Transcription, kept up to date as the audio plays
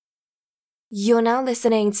You're now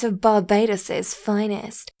listening to Barbados'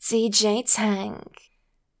 finest, Djtank.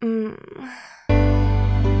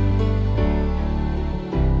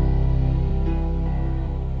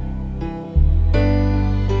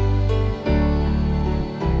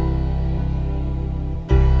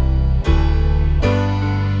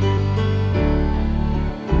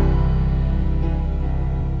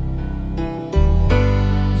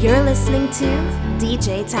 You're listening to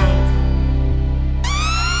Djtank.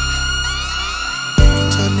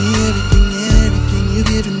 Tell me everything you've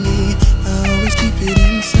given me, I always keep it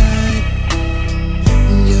inside.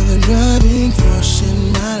 You're the driving force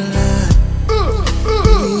in my life.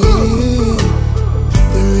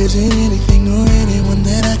 There isn't anything or anyone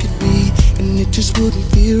that I could be, and it just wouldn't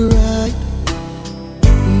feel right.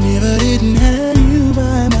 Never didn't have you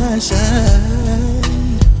by my side.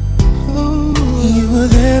 You were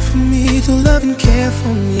there for me to love and care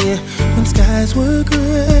for me when skies were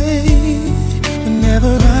gray.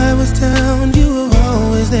 Whenever I was down, you were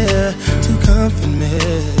always there to comfort me.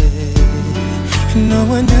 And no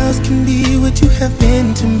one else can be what you have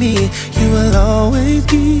been to me. You will always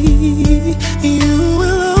be, you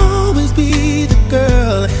will always be the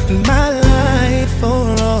girl in my life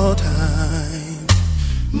for all time.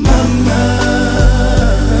 Mama,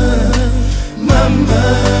 mama,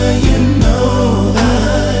 you know I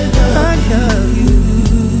love you.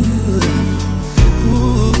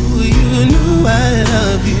 I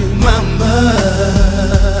love you, mama.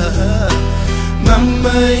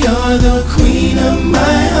 Mama, you're the queen of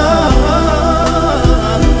my heart.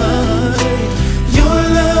 Your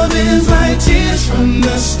love is like tears from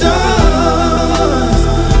the stars.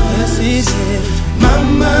 Yes, it is.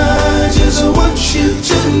 Mama, I just want you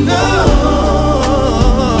to know,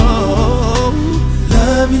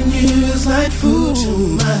 loving you is like food to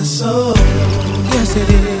my soul. Yes, it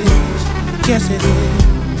is. Yes, it is.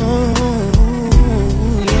 Oh.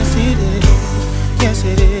 Yes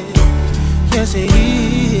it is, yes it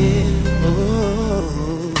is.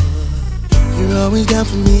 Oh. You're always down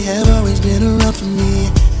for me, have always been around for me,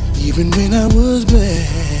 even when I was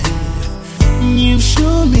bad. You've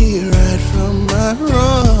shown me right from my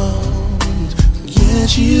wrongs.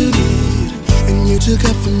 Yes you did, and you took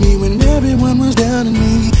up for me when everyone was down on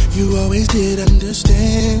me. You always did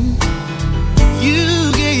understand.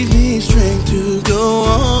 You gave me strength to go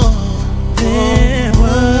on. There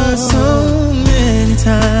were so many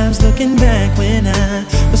times looking back when I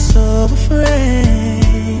was so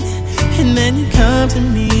afraid, and then you come to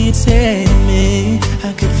me and say to me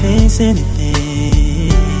I could face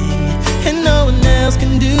anything, and no one else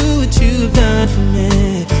can do what you've done for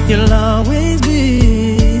me. You'll always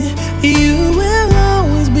be, you will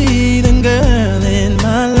always be the girl in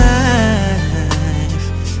my life.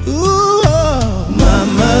 Ooh, oh,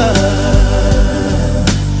 mama.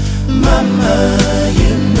 Mama,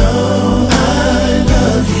 you know I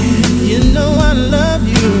love you. You know I love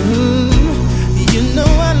you. You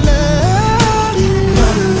know I love you.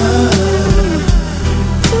 Mama,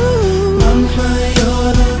 ooh. Mama,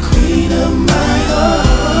 you're the queen of my heart.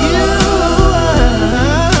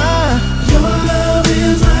 Your love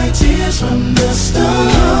is like tears from the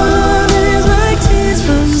stars. Your love is like tears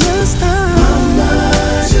from the stars. Mama,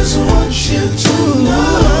 I just want you to know.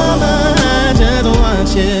 Mama, I just want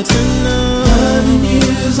you to know. Loving you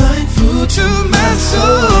is like food to my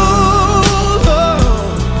soul.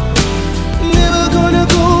 Never gonna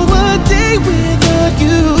go a day without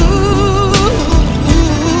you.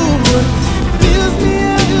 Fills me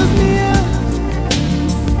up, fills me up.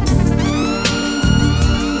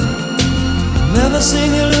 Never seen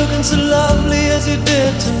you looking so lovely as you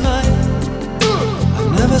did tonight.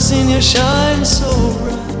 I've never seen you shine so bright.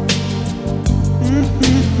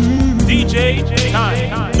 Djtank.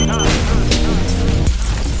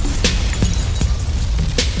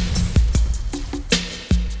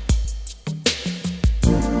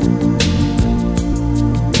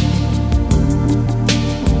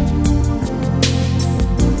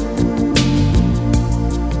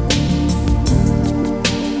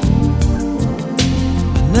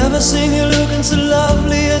 Never seen you looking so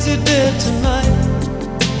lovely as you did tonight.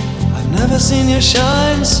 I've never seen you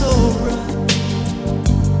shine so bright.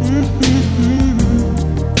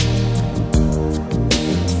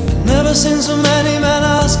 I've never seen so many men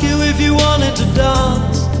ask you if you wanted to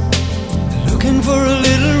dance, looking for a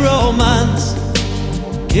little romance,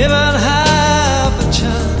 given half a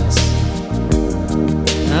chance.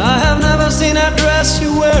 I have never seen that dress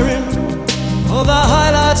you're wearing, or the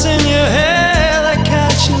highlights in your hair that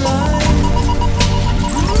catch your eye.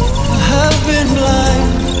 I have been blind,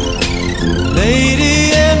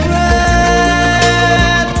 lady in red.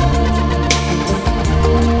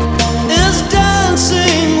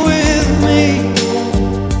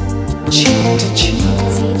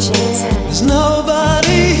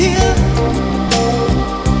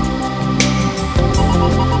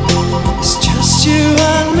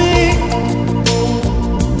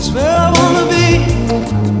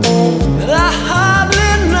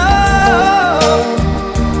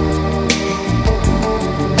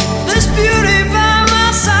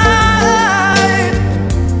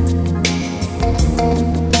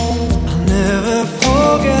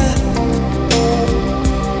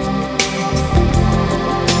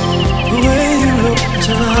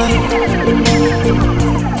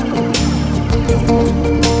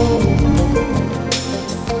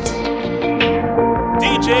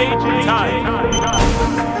 Djtank.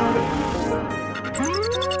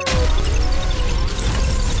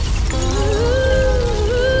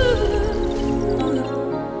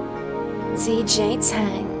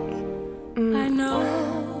 Djtank. I know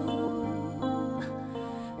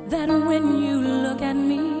that when you look at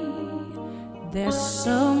me, there's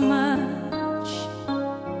so much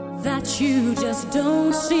that you just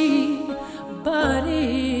don't see. But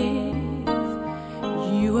if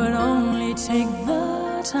you would only take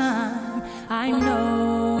the time, I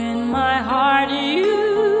know in my heart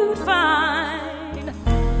you'd find.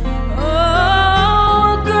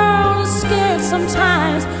 Oh, a girl is scared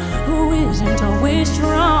sometimes who isn't always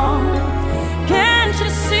strong. Can't you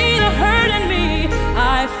see the hurt in me?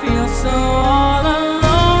 I feel so all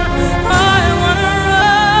alone. I wanna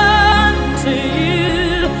run to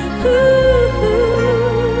you.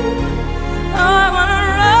 I wanna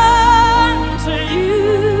run to you.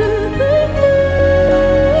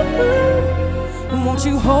 Won't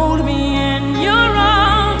you hold me in your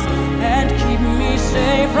arms and keep me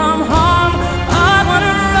safe from harm? I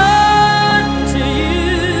wanna run to you.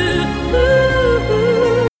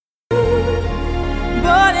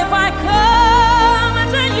 But if I come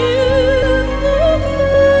to you,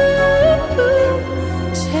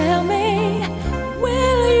 tell me,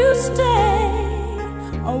 will you stay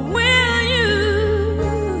or will you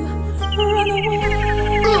run away?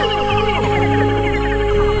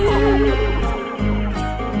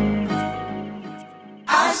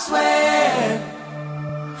 I swear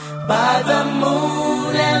by the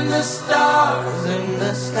moon and the stars in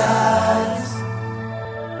the skies,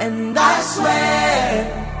 and I swear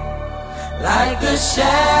like a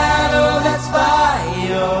shadow that's by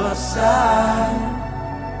your side.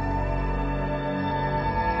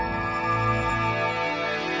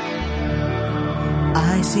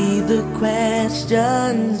 I see the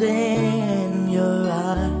questions in your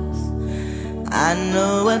eyes. I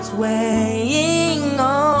know what's weighing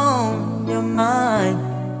on your mind.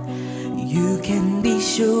 You can be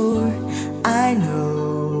sure I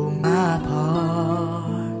know my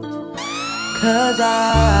part, 'cause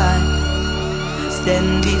I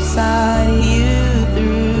stand beside you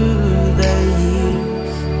through the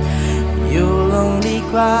years. You'll only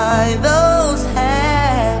cry those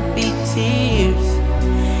happy tears.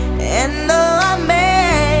 And though I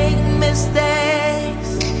make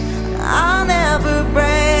mistakes, I'll never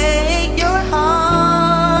break your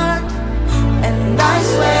heart. And I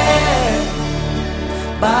swear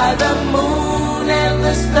by the moon and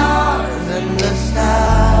the stars and the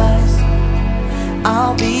skies,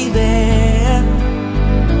 I'll be there.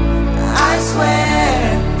 I swear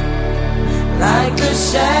like a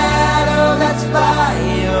shadow that's by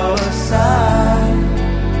your side,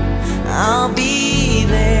 I'll be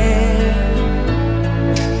there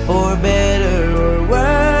for better or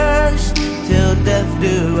worse, till death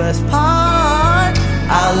do us part.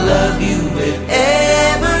 I'll love you with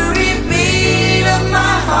every beat of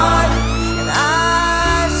my heart, and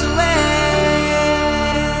I swear.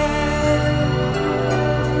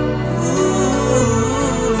 Ooh.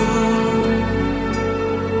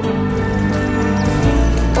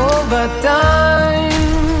 Over time,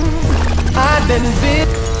 I've been bit.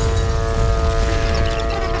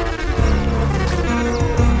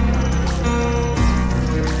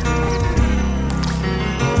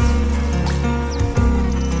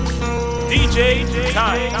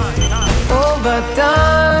 Djtank. Over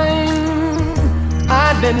time,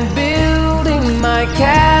 I've been building my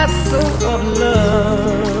castle of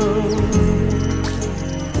love,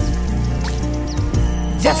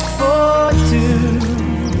 just for two.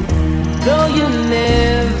 Though you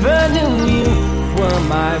never knew you were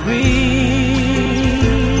my reason,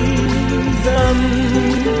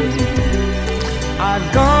 I've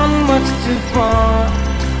gone much too far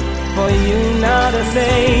for you now to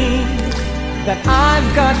say that I've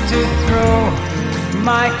got to throw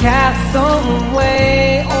my castle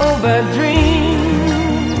away over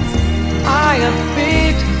dreams I have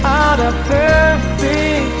picked out a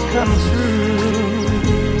perfect come true.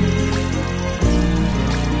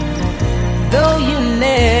 Though you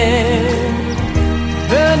never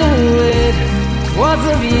knew it was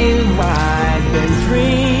of you I've been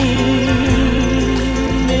dreaming.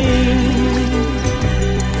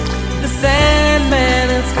 The Sandman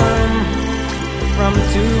has come from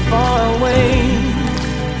too far away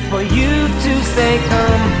for you to say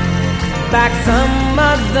come back some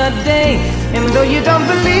other day. And though you don't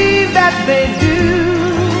believe that they do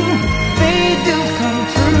come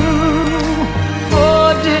true. For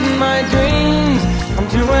did my dreams come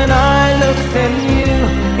true when I looked at you?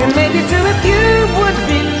 And maybe too if you would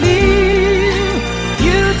believe,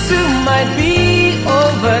 you too might be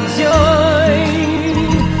over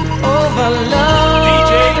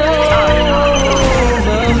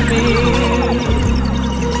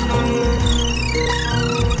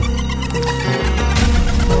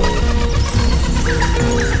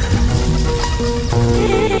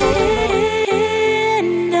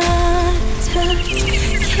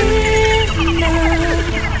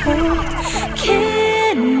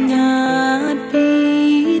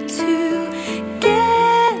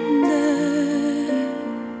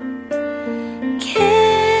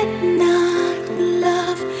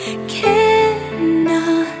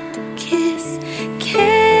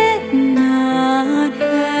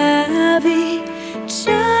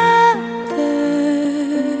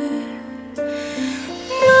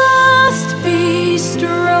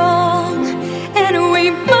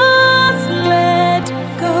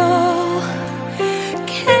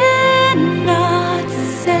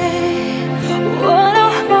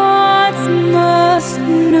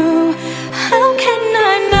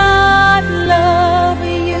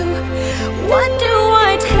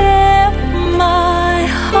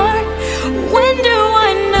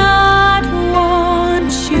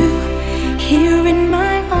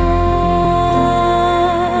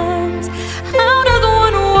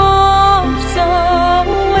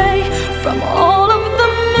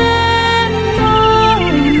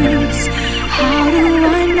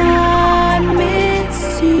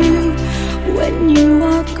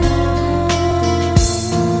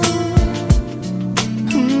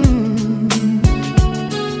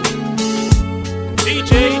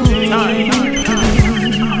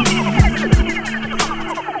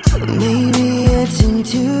Maybe it's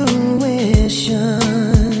intuition,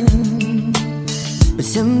 but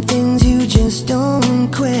some things you just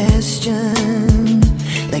don't question.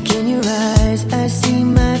 Like in your eyes, I see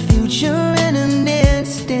my future in an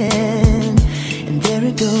instant. And there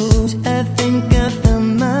it goes, I think I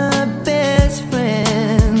found my best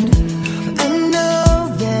friend. I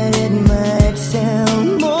know that it might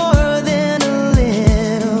sound more than a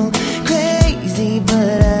little crazy,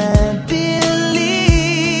 but I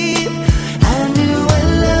believe I knew I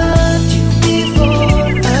loved you before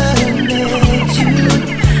I met you.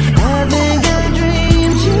 I think I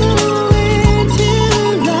dreamed you into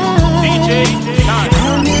life. I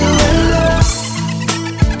knew I loved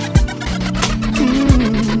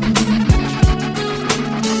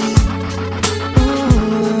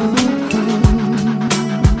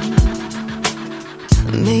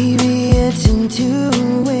Maybe it's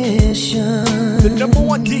intuition. The number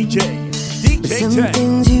one DJ, Some Djtank.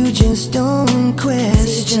 things you just don't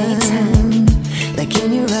question. Like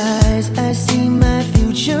in your eyes, I see my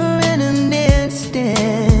future in an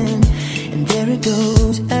instant. And there it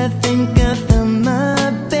goes, I think I found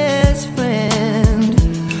my best friend.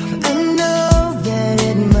 I know that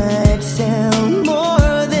it might sound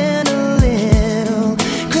more than a little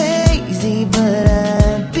crazy, but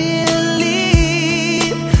I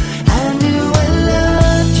believe I knew I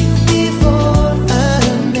loved you before I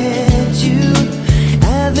met you.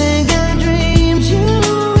 I think I dreamed you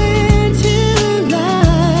into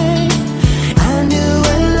life. I knew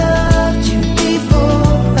I loved you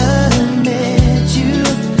before I met you.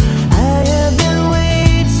 I have been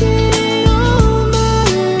waiting all my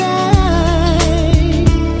life.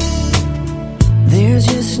 There's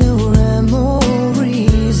just no rhyme or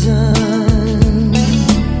reason,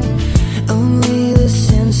 only the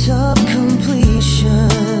sense of completion.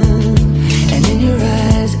 And in your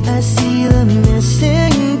eyes, I see the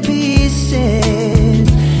missing pieces.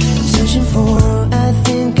 I'm searching for, I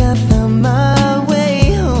think I found my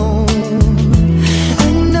way home. I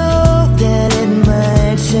know that it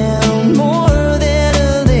might sound more than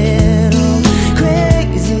a little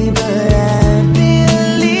crazy, but I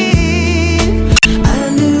believe I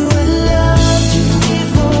knew I loved you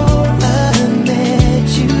before I met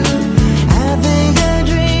you. I think I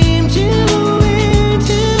dreamed you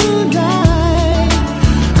into life.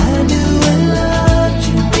 I knew I loved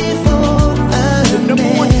you before I number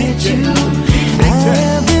one met DJ, you. I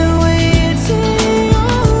have been waiting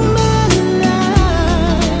all my life.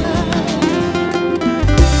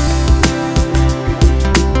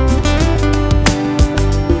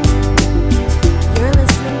 You're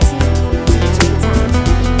listening to Djtank.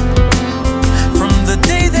 From the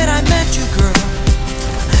day that I met you, girl,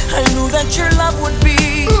 I knew that your love would be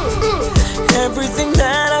everything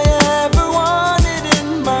that I ever wanted in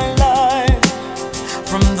my life.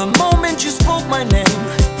 From the moment you spoke my name,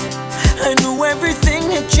 I knew everything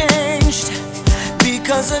had changed.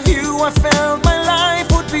 Because of you, I felt my life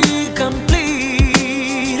would be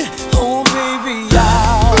complete. Oh, baby, I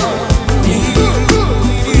need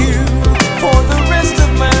you for the rest of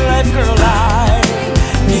my life, girl. I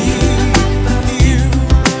need you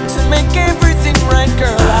to make everything right,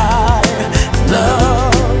 girl. I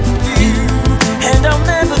love you, and I'll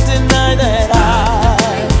never deny that I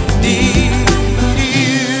need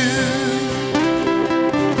you.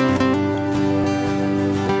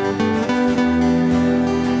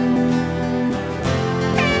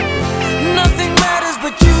 Nothing matters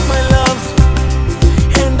but you, my love,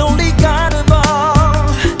 and only God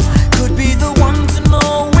above could be the one to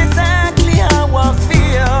know exactly how I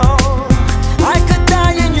feel. I could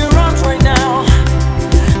die in your arms right now,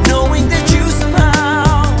 knowing that you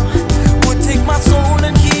somehow would take my soul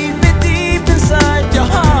and keep it deep inside your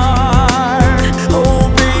heart. Oh,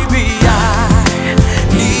 baby, I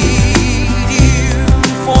need you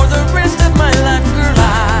for the rest of my life, girl.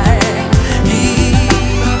 I need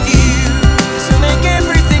you to make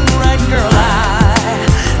everything right, girl. I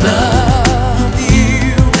love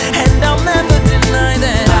you, and I'll never deny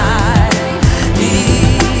that I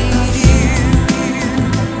need you.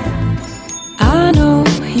 I know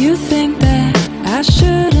you think that I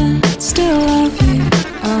shouldn't still love you.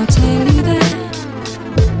 I'll tell you that.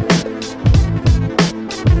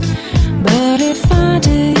 But if I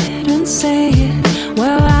didn't say it,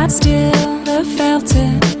 well, I'd still have felt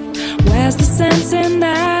it. Where's the sense in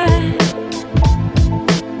that?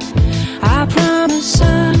 I promise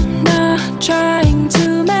I'm not trying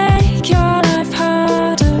to make your life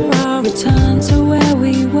harder. I'll return to where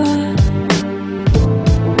we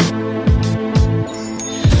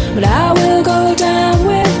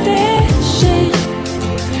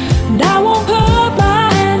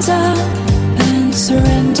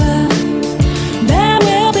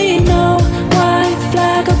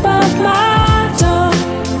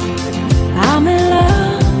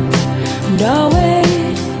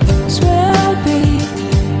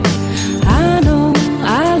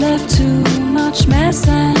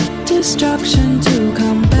instruction to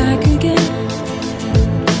come back again.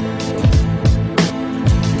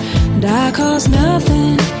 And I cause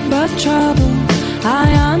nothing but trouble.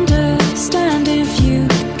 I understand if you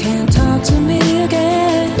can't talk to me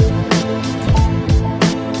again.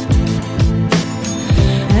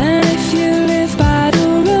 And if you live by the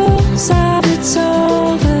rules of it's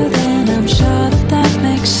over, then I'm sure that that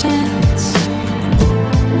makes sense.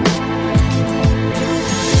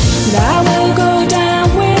 And I will go down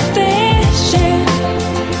with this shit,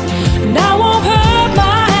 and I won't put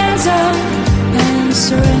my hands up and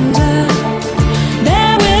surrender.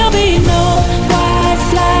 There will be no white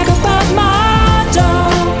flag above my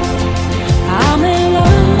door. I'm in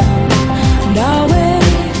love, and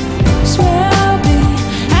always will be.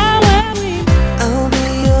 And when we I'll be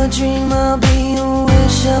your dream, I'll be your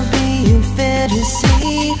wish, I'll be your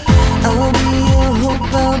fantasy. I'll be your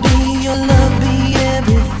hope, I'll be your love, be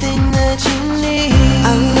everything that you need.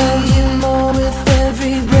 I love you more with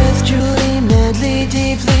every breath, truly, madly,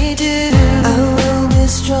 deeply do. I will be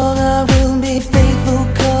strong, I will be faithful,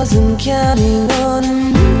 cause I'm counting on a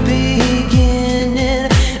new beginning,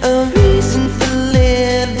 a reason for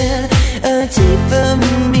living, a deeper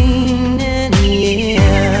meaning,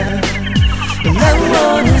 yeah. And I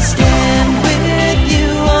wanna stand with you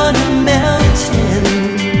on a mountain.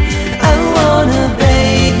 I wanna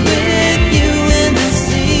bathe with you in the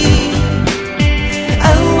sea.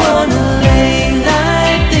 I wanna lay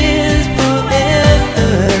like this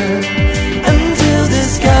forever, until the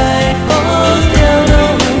sky falls down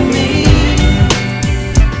on me.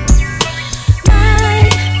 My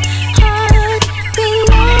heart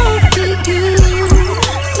belongs to you.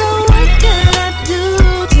 So what can I do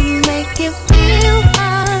to make it feel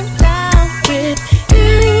I'm down with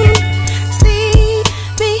you? See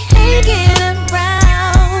me hanging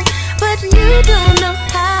around, but you don't know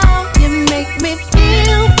how you make me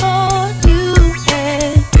feel for you.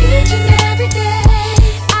 And each and every day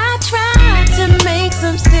I try to make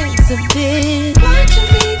some sense of this. What you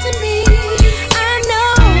mean to me, I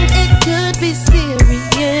know it could be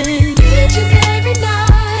serious. Each and every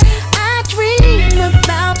night I dream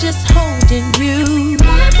about just holding you.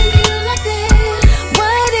 Loving you like this.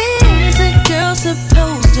 What is a girl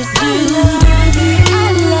supposed to do? I love you.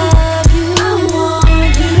 I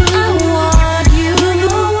want you. I want you. You're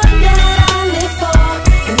the one that I live for,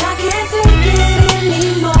 and I can't take it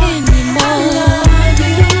anymore. I love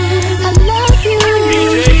you. I love you.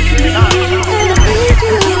 And I need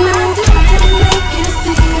you. And I do to make you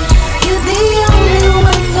see you're the only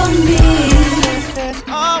one for me. There's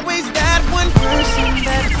always that one person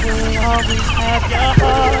that will always have your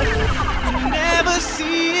heart. You never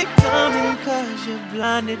see it coming, cause you're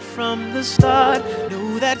blinded from the start.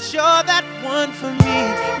 Know that you're that one for me.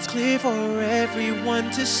 It's clear for everyone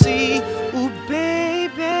to see. Ooh,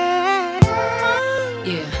 baby.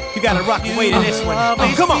 Yeah. You gotta rock and wait in this one.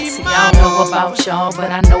 Come on. See, I don't know about y'all,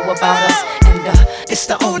 but I know about us. And it's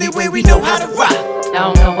the only way we know how to rock. I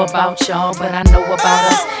don't know about y'all, but I know about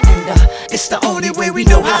us. And it's the only way we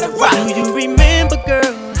know how to rock. Do you remember,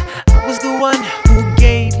 girl? I was the one who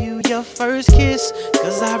gave you your first kiss.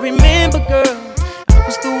 Cause I remember, girl, I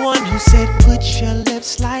was the one who said, put your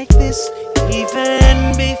lips like this.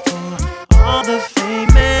 Even before all the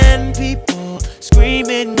fame and people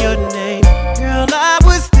screaming your name. Girl, I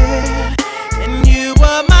was there, and you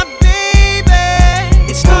were my baby.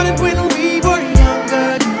 It started when we were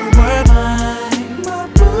younger, you were mine.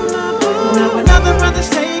 Now another brother's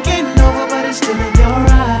taking over, but it's still in your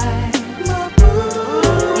eyes.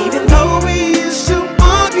 Even though we used to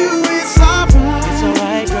argue, it's alright. It's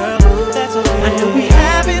alright, girl, that's okay. I know we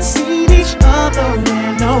haven't seen each other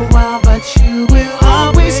in a while, but you will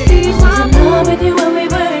always be I was in love with you when we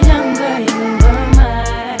were younger. You were my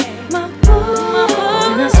boo.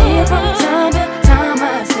 And I see it from time to time. I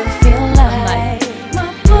still feel like my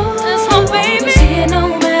boo. That's my baby. You see it no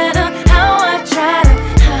matter how I try to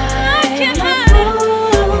hide. I can't hide it.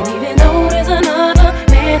 And even though there's another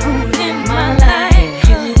man who's in my life,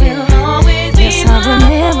 you will always be my boo. Yes, I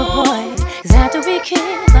remember, boy, 'cause after we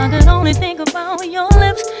kissed, I could only think about your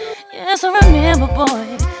lips. Yes, I remember, boy,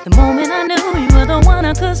 the moment I knew you were the one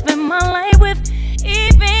I could spend my life with.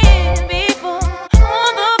 Even before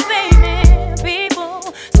all the famous people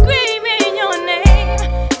screaming your name,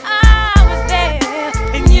 I was there,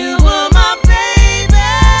 and you were my baby.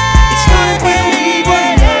 It started when we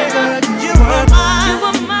were younger, you were mine. you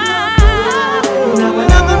were mine. Now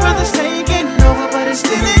another brother's taking over, but it's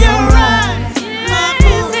still in your eyes.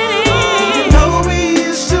 Yes, it is. Even though we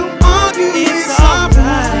used to argue, it's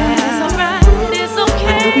alright. It's alright, it's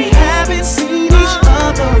okay. We haven't seen each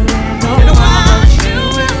other in a while.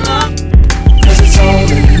 'Cause it's all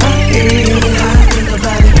in my head.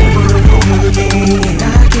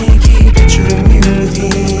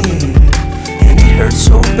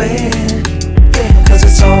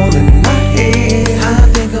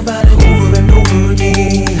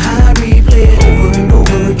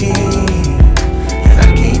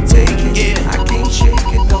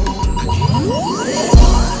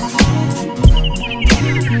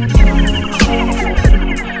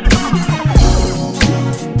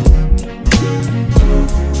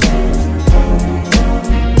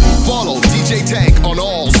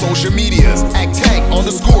 social medias at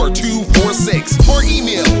tank_246 or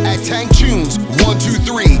email at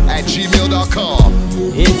tanktunes123@gmail.com.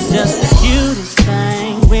 It's just the cutest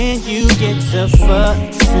thing when you get to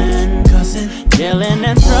fussing, cussing, yelling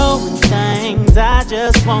and throwing things. I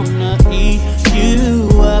just wanna eat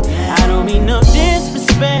you up. I don't mean no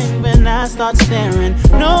disrespect when I start staring,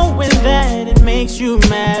 knowing that it makes you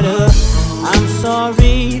madder. I'm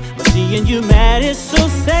sorry, but seeing you mad is so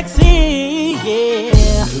sexy, yeah.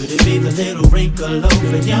 Could it be the little wrinkle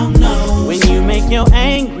over your nose when you make your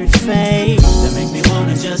angry face that makes me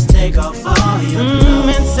wanna just take off all your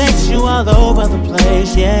clothes and sex you all over the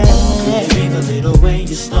place, yeah. Could it be the little way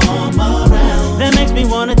you storm around that makes me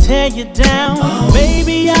wanna tear you down?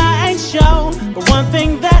 Baby, I ain't sure, but one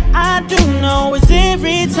thing that I do know is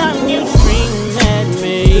every time you scream at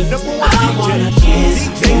me, I wanna kiss you.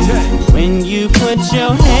 When you put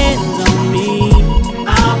your hands on me,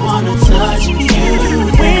 I wanna touch you.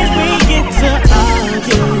 When we get to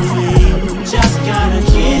arguing, just gotta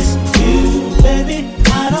kiss you, baby. I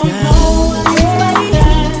don't know what it's like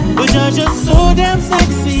that, but you're just so damn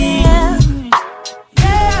sexy.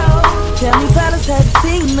 Tell me, fellas, have you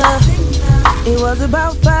seen her? It was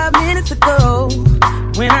about 5 minutes ago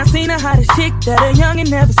when I seen a hottest chick that a youngin'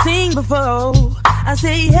 never seen before. I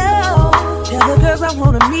say, yo, tell the girls I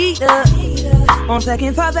wanna meet her. On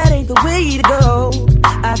second thought, that ain't the way to go.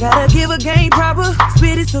 I gotta give her game proper,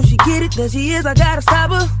 spit it so she get it. There she is, I gotta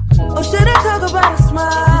stop her. Or should I talk about a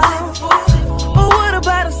smile? Or what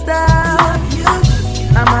about a style?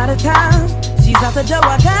 I'm out of time, she's out the door,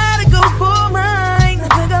 I gotta go for mine. I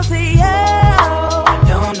think I'll say, yo, I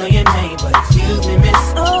don't know your name, but excuse me,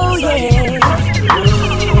 miss. Oh, yeah.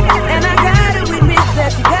 And I gotta admit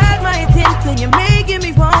that you got my attention. You're making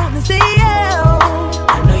me want to say, yo,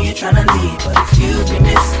 I know you're trying to leave, but excuse me,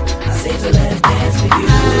 miss. I saved the last dance for you.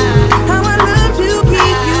 How I love to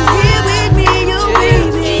keep you here with me, your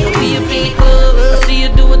baby. Be a people, I see you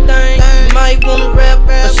do a thing. You might wanna rap,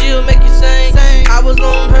 but she'll make you sing. I was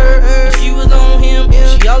on her, and she was on him.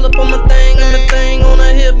 She all up on my thing, and my thing on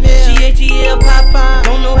her hip. She ATL Popeye,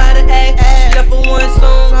 don't know how to act. She left for one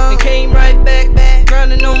song and came right back,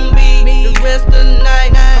 grinding on me the rest of the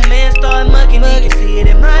night. My man started mugging, he can see it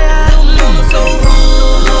in my eyes. Little mama so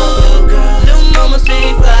rude, little mama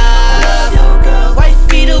say fly. White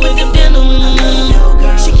feeder with the denim,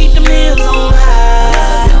 she keep the meals on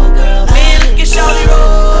high. Man, look at shawty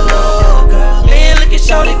roll, man, look at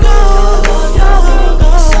shawty go.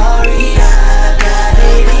 Sorry, I got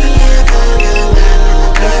it in for your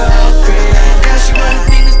girlfriend. Now she running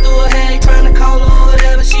fingers through her hair, trying to call her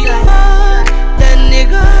whatever. She like, that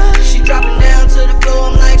nigga. She dropping down to the floor.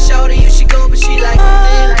 I'm like, shawty, you should go, but she like,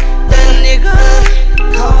 that nigga.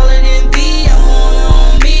 Calling in B, I want her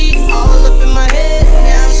on me. All up in my head,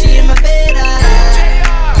 now she in my bed.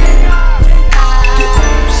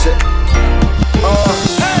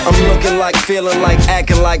 I'm looking like, feeling like,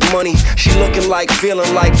 acting like money. She looking like,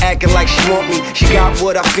 feeling like, acting like she want me. She got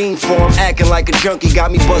what I fiend for, I'm acting like a junkie.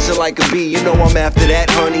 Got me buzzing like a bee, you know I'm after that,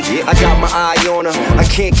 honey. I got my eye on her, I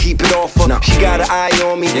can't keep it off her. She got an eye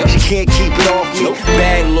on me, she can't keep it off me.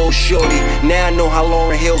 Bad little shorty, now I know how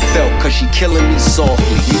Lauryn Hill felt, cause she killing me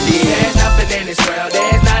softly. You dig? There's nothing in this world,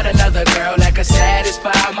 there's not another girl that can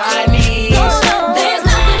satisfy my needs. There's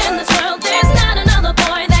nothing in this world, there's not another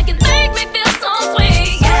boy that can make me feel so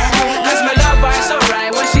sweet. Cause my love is so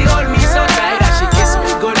right, when she hold me so tight, that she kiss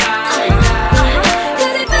me goodnight.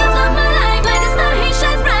 Cause he fills up my life like the star, he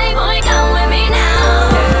shines bright. Boy, come with me now.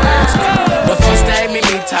 The first time me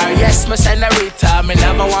meet her, yes, my senorita, me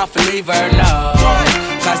never want to leave her, no.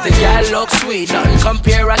 Cause the girl look sweet, nothing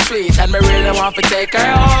compare her sweet, and me really want to take her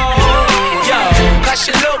home. Yo, cause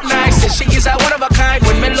she look nice, and she is a one of a kind.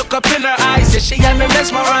 When me look up in her eyes, and she got me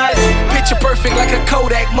mesmerized. Picture perfect like a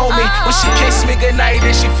Kodak moment. When she kissed me goodnight,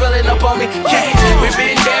 and she feeling up on me. Yeah, we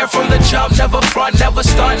been there from the jump, never front, never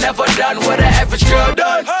stunt, never done what an average girl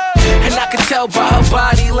done. And I can tell by her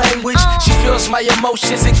body language, she feels my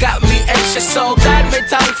emotions, it got me anxious. So God me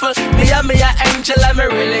thankful, me an angel, and me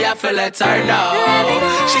really I feel let her know.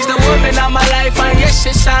 She's the woman of my life, and yes,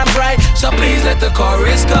 she shine bright. So please let the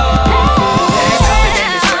chorus go. There's nothing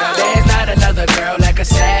in this world, there's not another girl that can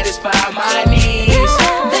satisfy my needs.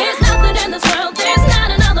 There's nothing in this world, there's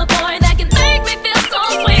not another boy that can make me feel so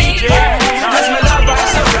sweet. Cause my love is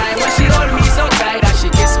so right, when she hold me so tight, that she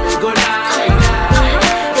kiss me goodnight.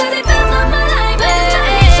 Cause he fills up my life like the star,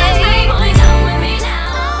 he shines bright. Boy, come with me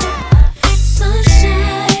now.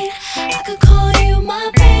 Sunshine, I could call you my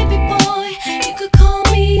baby boy. You could call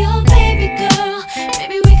me your baby girl.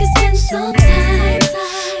 Maybe we could spend some time.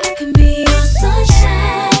 I can be your sunshine.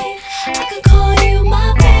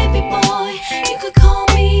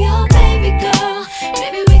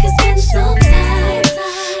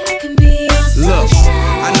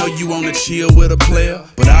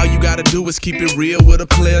 do is keep it real with a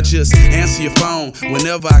player. Just answer your phone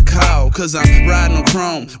whenever I call, cause I'm riding on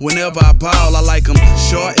chrome. Whenever I ball, I like them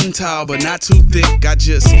short and tall, but not too thick. I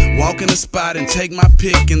just walk in the spot and take my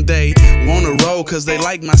pick, and they wanna roll cause they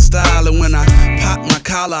like my style. And when I pop my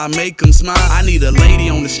collar, I make them smile. I need a lady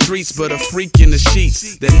on the streets, but a freak in the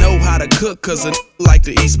sheets that know how to cook, cause a like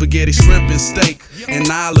to eat spaghetti, shrimp, and steak.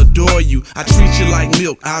 And I'll adore you. I treat you like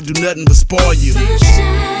milk, I'll do nothing but spoil you.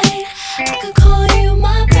 Sunshine, I could call you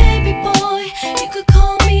my baby boy. You could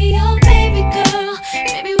call me your baby girl.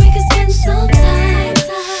 Maybe we could spend some time.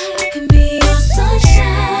 I could be your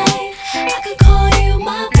sunshine. I could call you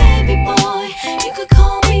my baby boy. You could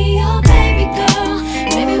call me your baby girl.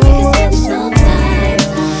 Maybe we could spend some time.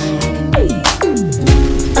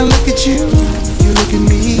 I look at you, you look at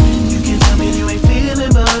me. You can't tell me you ain't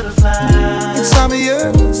feeling butterflies. It's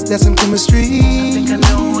obvious, there's some chemistry. I think I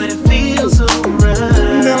know what it feels so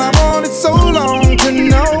right. Girl, I wanted so long to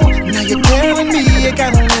know. Now you're telling me you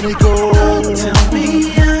gotta let it go. Don't tell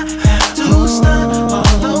me I have to start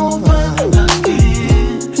all over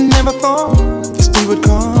again. Never thought this day would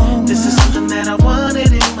come. This is something that I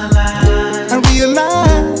wanted in my life. I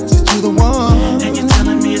realize that you're the one, and you're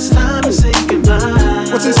telling me it's time to say goodbye.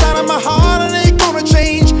 What's inside of my heart, it ain't gonna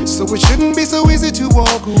change, so it shouldn't be so easy to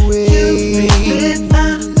walk away. You feel it,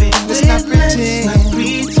 I feel it. Let's not pretend.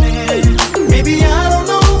 Maybe I don't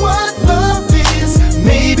know what love is.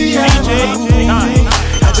 Maybe I'm a fool.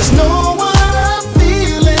 I just know what I'm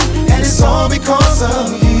feeling, and it's all because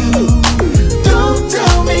of you. Don't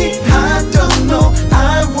tell me I don't know.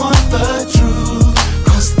 I want the truth,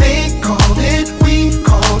 cause they call it, we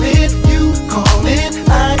call it, you call it,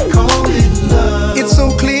 I call it love. It's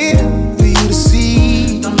so clear for you to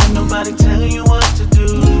see. Don't let nobody tell you what to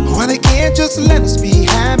do. Why they can't just let us be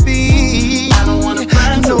happy. I don't wanna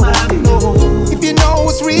find somebody new. If you know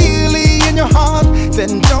what's really in your heart,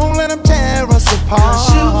 then don't let them tear us apart. Cause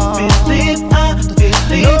you feel it, I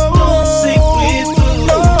feel it. Don't sink with the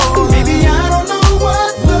no. Maybe I don't know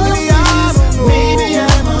what love is. Maybe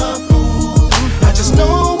I'm a fool. I just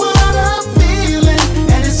know what I'm feeling,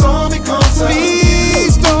 and it's all because of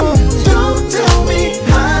please don't tell me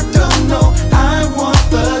I don't know. I want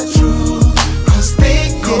the truth, cause they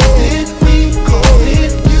call it, we call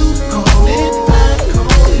it, you call it, I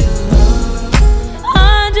call it love.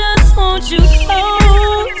 I just want you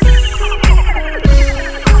close,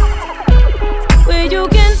 where you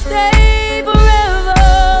can stay forever.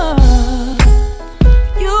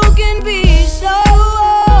 You can be so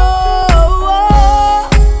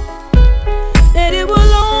that it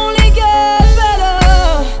will only get better.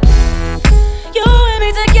 You and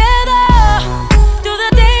me together through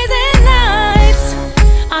the days and nights.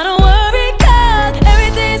 I don't worry, 'cause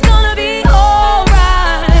everything's gonna be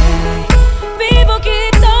alright. People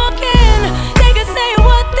keep talking, they can say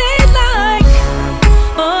what they like,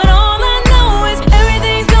 but all I know is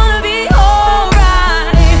everything's gonna be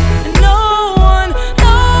alright. And no one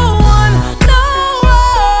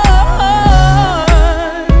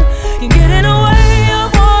can get in the way of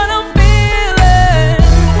what I'm feeling.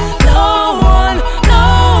 No one can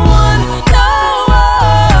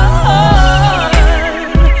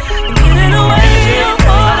get in the way of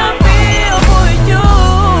what I feel for you.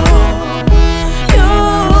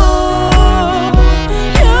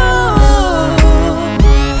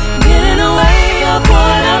 Get in the way of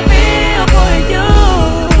what I feel for you.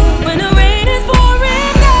 When the rain is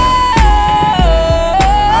pouring down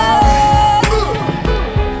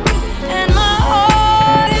and my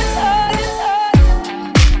heart is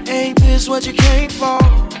hurt. Ain't this what you came for?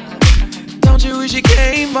 Don't you wish you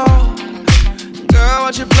came more? Girl,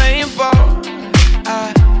 what you playing for?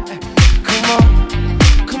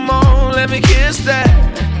 Come on, let me kiss that.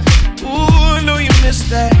 Ooh, I know you missed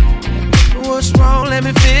that. What's wrong? Let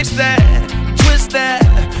me fix that. Twist that.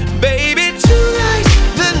 Baby, tonight's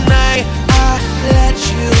the night I let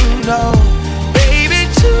you know. Baby,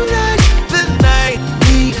 tonight's the night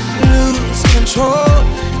we lose control.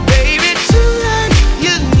 Baby, tonight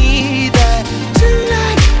you need that.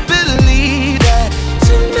 Tonight, believe that.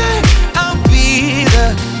 Tonight I'll be the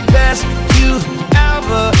best you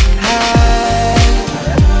ever had.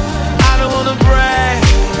 I don't wanna brag,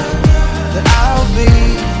 but I'll be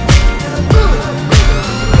the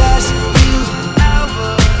best you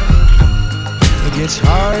ever. It gets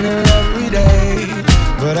harder every day,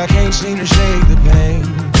 but I can't seem to shake the pain.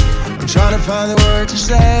 I'm trying to find the word to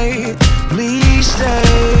say, please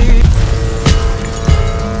stay.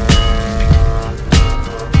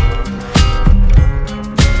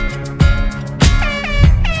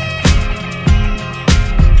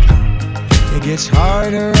 It gets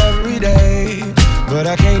harder every day, but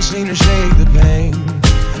I can't seem to shake the pain.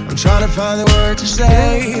 I'm trying to find the word to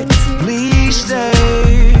say. Please stay.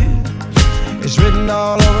 It's written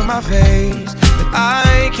all over my face that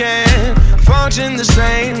I can't function the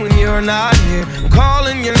same when you're not here. I'm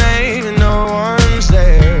calling your name and no one's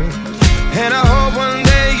there. And I hope one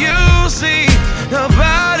day you'll see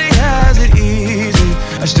nobody has it easy.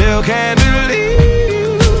 I still can't believe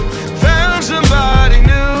you found somebody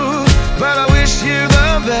new, but I wish you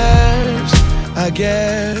the best, I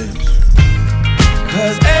guess.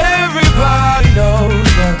 'Cause everybody knows,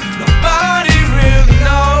 but nobody really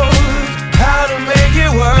knows how to make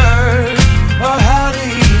it work or how to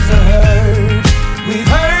ease the hurt. We've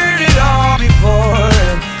heard it all before,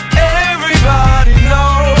 and everybody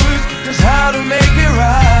knows just how to make it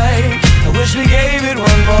right. I wish we gave it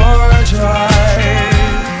one more try.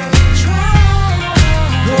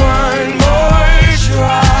 One more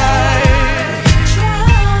try.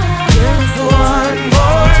 One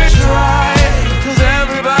more try. 'Cause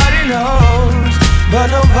everybody knows, but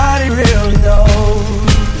nobody really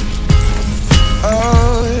knows.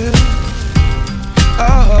 Oh,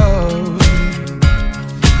 oh,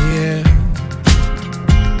 yeah.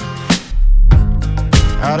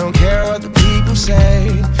 I don't care what the people say,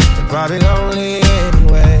 they're probably lonely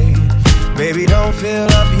anyway. Baby, don't fill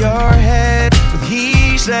up your head with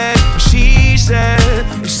he said, she said.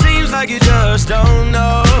 It seems like you just don't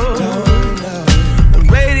know. The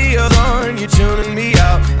radio's on, you're tuning me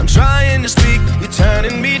out. I'm trying to speak, you're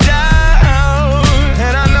turning me down.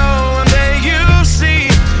 And I know one day you'll see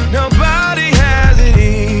nobody has it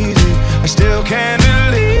easy. I still can't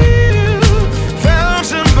believe you found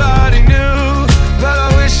somebody new, but I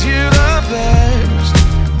wish you the best,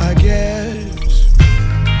 I guess.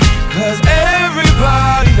 'Cause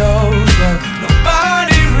everybody knows, but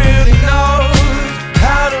nobody really knows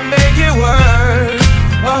how to make it work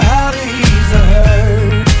or how to ease the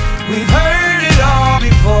hurt. We've heard it all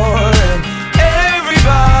before, and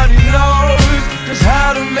everybody knows just how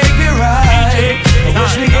to make it right. I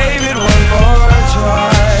wish we gave it one more try.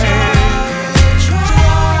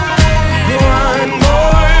 One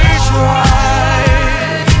more try.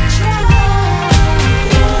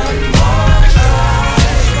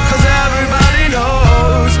 'Cause everybody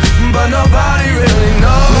knows, but nobody really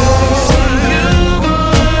knows. You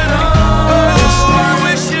would, oh, I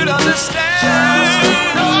wish you'd understand.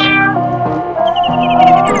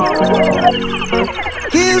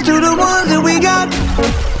 Here's to the ones that we got.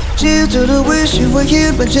 Cheers to the wish you were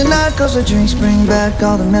here, but you're not. 'Cause the drinks bring back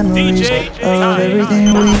all the memories of everything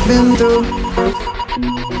we've been through.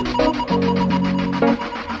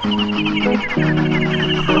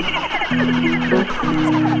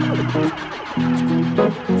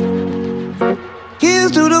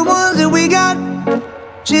 Here's to the ones that we got.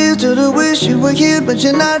 Cheers to the wish you were here, but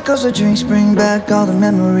you're not. 'Cause the drinks bring back all the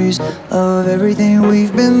memories of everything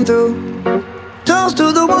we've been through. Toast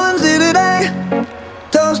to the ones here today.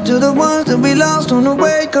 Toast to the ones that we lost on the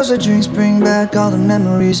way. 'Cause the drinks bring back all the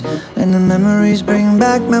memories, and the memories bring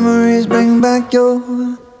back your.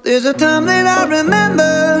 There's a time that I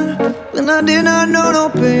remember when I did not know no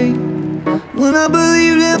pain, when I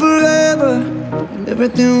believed in forever and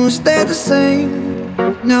everything would stay the same.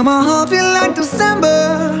 Now my heart feel like December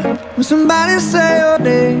when somebody say your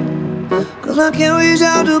name. 'Cause I can't reach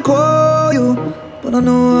out to call you, but I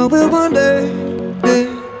know I will one day. Hey.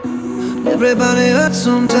 Everybody hurts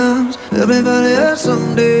sometimes, everybody hurts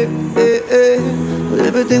someday. Hey, hey. But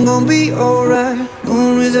everything gon' be alright.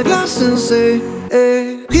 Gonna raise a glass and say,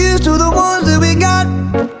 hey. Here's to the ones that we got.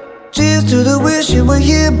 Cheers to the wish you were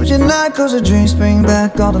here, but you're not. 'Cause the drinks bring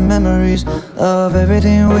back all the memories of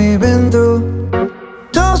everything we've been through.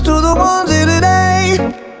 Toast to the ones here today.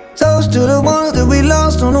 Toast to the ones that we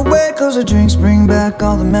lost on the way. 'Cause the drinks bring back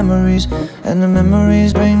all the memories, and the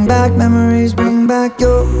memories bring back your.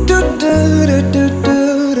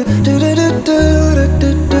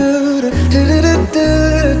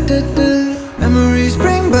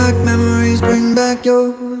 Memories bring back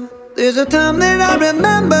your. There's a time that I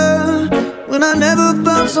remember when I never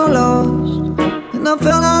felt so lost, and I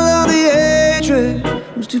felt all of the hatred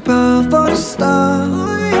was too powerful to stop.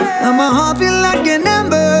 Now my heart feel like an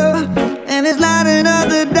ember, and it's lighting up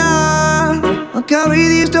the dark. I'll carry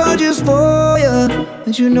these torches for you,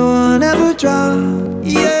 and you know I'll never drop.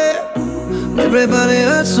 Yeah. Everybody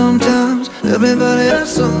hurts sometimes, everybody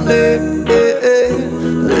hurts someday. Yeah, yeah.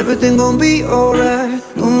 But everything gon' be alright.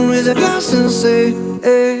 Gonna raise a glass and say,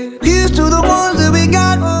 hey. Here's to the ones that we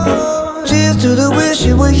got. Cheers to the wish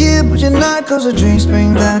you were here, but you're not. 'Cause the drinks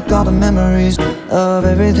bring back all the memories of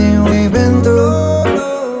everything we've been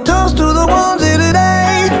through. Toast to the ones here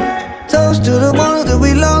today. Toast to the ones that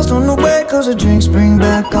we lost on the way. 'Cause cause the drinks bring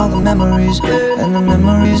back all the memories. And the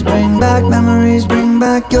memories bring back your memories bring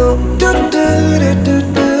back your memories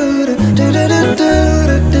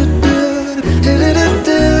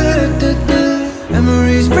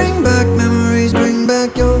bring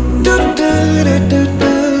back your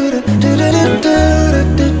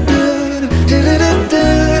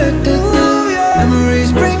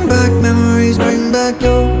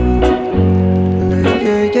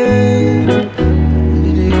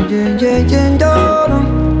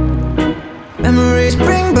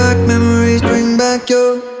memories bring back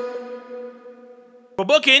your. For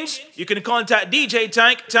bookings, you can contact DJ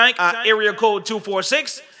Tank at area code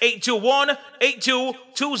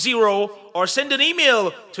 246-821-8220 or send an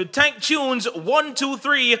email to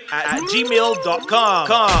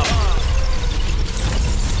tanktunes123@gmail.com.